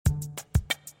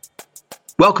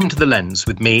Welcome to The Lens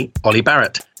with me, Ollie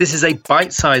Barrett. This is a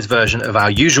bite-sized version of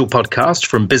our usual podcast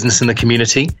from Business in the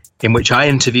Community, in which I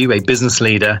interview a business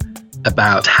leader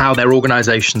about how their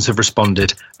organisations have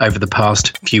responded over the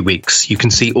past few weeks. You can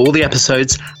see all the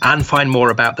episodes and find more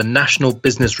about the National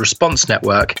Business Response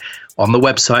Network on the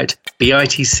website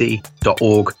bitesize.org.uk.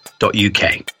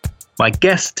 My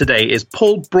guest today is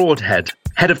Paul Broadhead,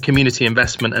 Head of Community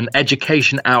Investment and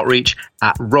Education Outreach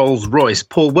at Rolls-Royce.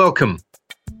 Paul, welcome.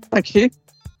 Thank you.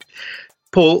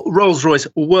 Paul, Rolls-Royce,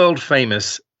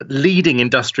 world-famous leading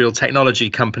industrial technology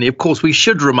company. Of course, we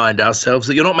should remind ourselves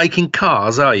that you're not making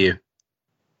cars, are you?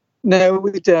 No,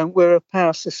 we don't. We're a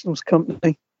power systems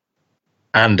company.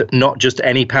 And not just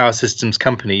any power systems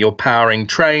company. You're powering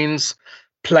trains,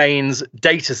 planes,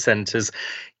 data centres.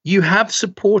 You have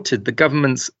supported the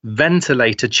government's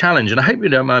ventilator challenge. And I hope you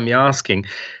don't mind me asking,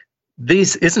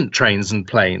 this isn't trains and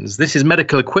planes. This is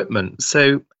medical equipment.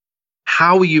 So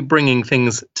how are you bringing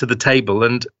things to the table,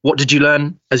 and what did you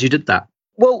learn as you did that?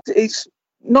 Well, it's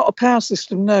not a power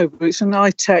system, no, but it's an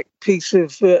iTech piece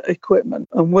of equipment.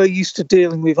 And we're used to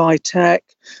dealing with iTech.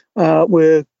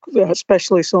 We're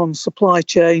specialists on supply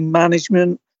chain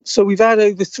management. So we've had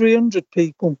over 300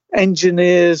 people,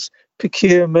 engineers,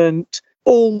 procurement,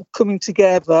 all coming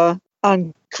together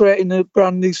and creating a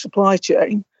brand new supply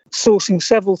chain, sourcing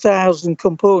several thousand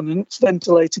components,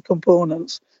 ventilator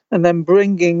components, and then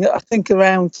bringing, I think,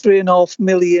 around 3.5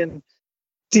 million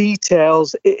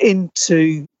details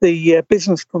into the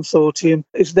business consortium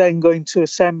is then going to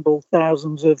assemble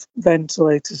thousands of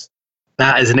ventilators.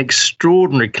 That is an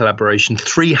extraordinary collaboration.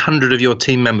 300 of your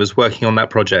team members working on that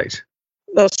project.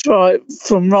 That's right,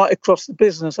 from right across the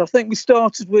business. I think we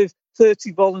started with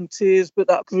 30 volunteers, but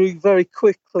that grew very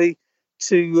quickly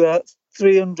to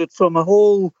 300 from a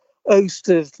whole host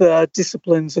of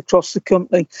disciplines across the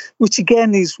company, which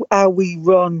again is how we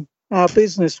run our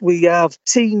business. We have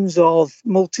teams of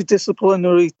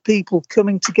multidisciplinary people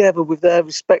coming together with their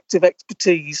respective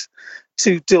expertise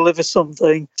to deliver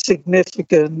something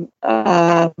significant,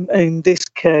 in this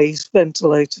case,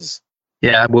 ventilators.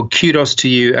 Yeah, well, kudos to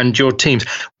you and your teams.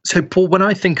 So, Paul, when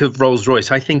I think of Rolls-Royce,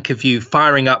 I think of you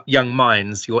firing up young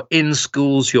minds. You're in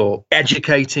schools, you're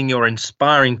educating, you're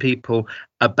inspiring people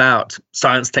about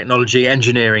science, technology,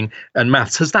 engineering and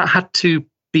maths. Has that had to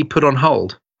be put on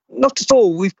hold? Not at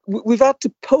all. We've had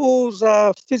to pause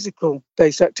our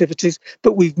physical-based activities,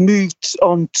 but we've moved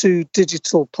on to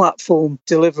digital platform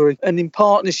delivery. And in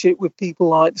partnership with people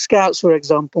like the Scouts, for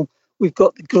example, we've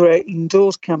got the Great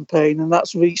Indoors campaign, and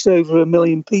that's reached over 1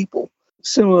 million people.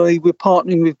 Similarly, we're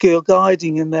partnering with Girl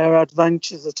Guiding and their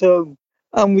Adventures at Home.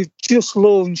 And we've just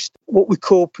launched what we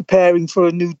call Preparing for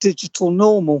a New Digital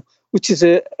Normal, which is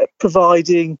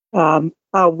providing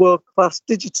our world-class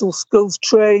digital skills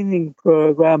training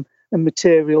programme and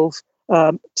materials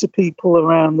to people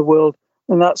around the world.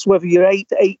 And that's whether you're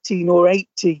 8, 18 or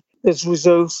 80, there's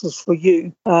resources for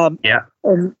you.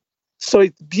 And so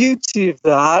the beauty of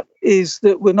that is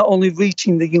that we're not only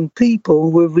reaching the young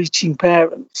people, we're reaching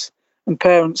parents. And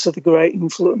parents are the great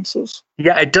influencers.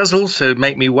 Yeah, it does also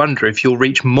make me wonder if you'll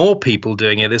reach more people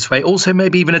doing it this way. Also,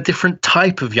 maybe even a different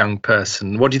type of young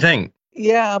person. What do you think?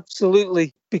 Yeah,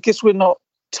 absolutely. Because we're not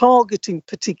targeting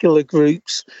particular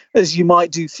groups as you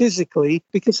might do physically.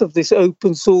 Because of this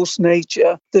open source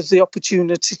nature, there's the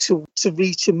opportunity to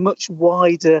reach a much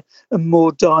wider and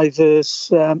more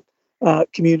diverse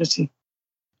community.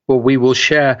 Well, we will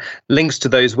share links to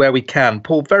those where we can.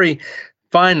 Paul, very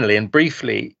finally and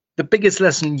briefly, the biggest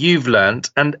lesson you've learned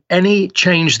and any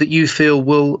change that you feel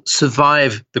will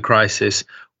survive the crisis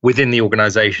within the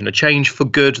organisation, a change for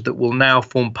good that will now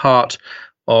form part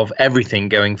of everything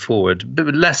going forward, but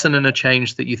a lesson and a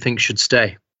change that you think should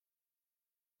stay.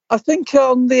 I think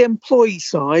on the employee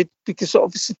side, because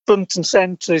obviously front and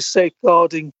centre is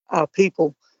safeguarding our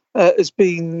people, has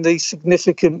been the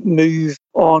significant move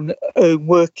on home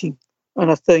working.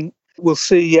 And I think we'll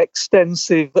see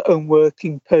extensive home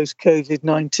working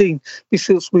post-COVID-19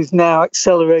 because we've now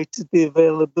accelerated the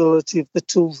availability of the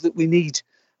tools that we need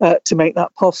to make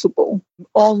that possible.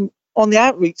 On the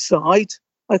outreach side,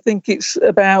 I think it's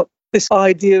about this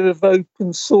idea of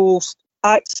open source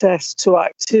access to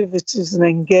activities and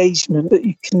engagement that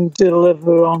you can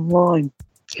deliver online.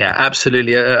 Yeah,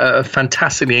 absolutely. A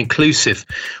fantastically inclusive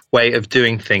way of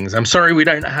doing things. I'm sorry we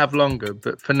don't have longer,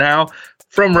 but for now,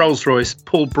 from Rolls-Royce,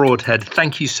 Paul Broadhead,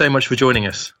 thank you so much for joining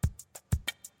us.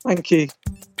 Thank you.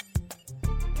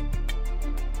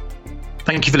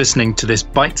 Thank you for listening to this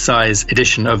bite-sized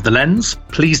edition of The Lens.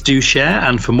 Please do share,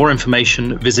 and for more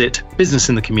information, visit Business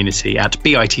in the Community at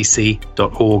bitc.org.uk.